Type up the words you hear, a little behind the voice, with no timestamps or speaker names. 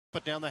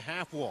Put down the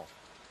half wall.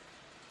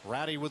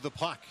 Ratty with the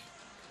puck.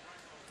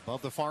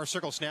 Above the far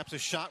circle, snaps a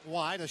shot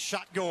wide, a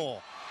shot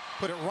goal.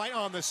 Put it right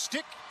on the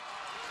stick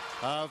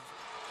of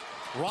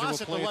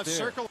Ross at the left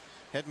circle.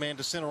 Headman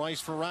to center ice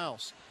for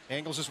Rouse.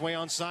 Angles his way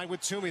onside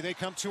with Toomey. They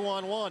come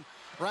 2-on-1.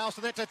 Rouse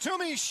to that to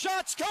Toomey.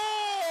 Shot, scores!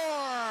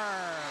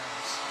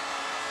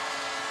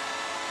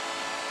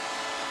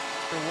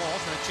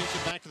 Walsh going to change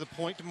it back to the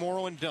point to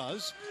Morrow and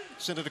does.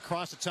 Send it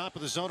across the top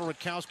of the zone to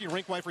Rutkowski.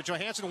 Rink wide for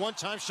Johansson.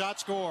 One-time shot,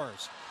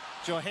 scores.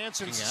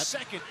 Johansson's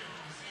second.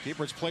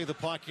 Keepers play the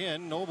puck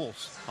in.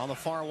 Nobles on the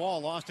far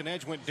wall. Lost an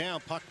edge, went down.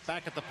 Puck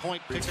back at the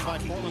point. Picked it by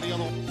Portland. The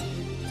other.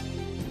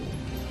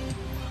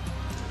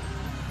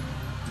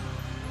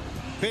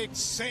 Big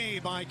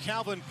save by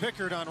Calvin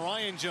Pickard on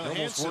Ryan Johansson.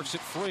 Almost works it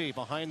free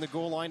behind the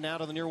goal line now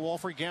to the near wall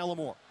for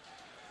Gallimore.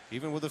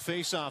 Even with the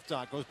face-off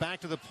dot. Goes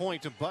back to the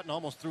point. And Button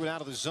almost threw it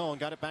out of the zone.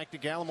 Got it back to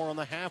Gallimore on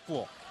the half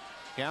wall.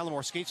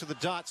 Gallimore skates to the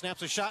dot.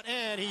 Snaps a shot.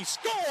 And he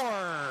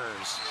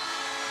scores!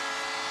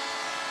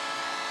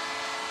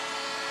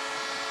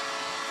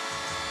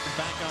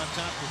 Back on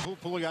top for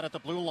Pouliot at the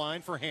blue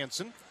line for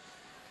Hansen.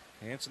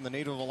 Hansen, the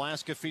native of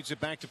Alaska, feeds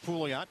it back to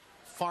Pouliot.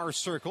 Far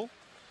circle.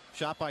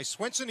 Shot by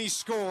Swenson. He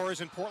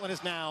scores, and Portland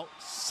is now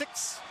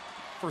 6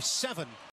 for 7.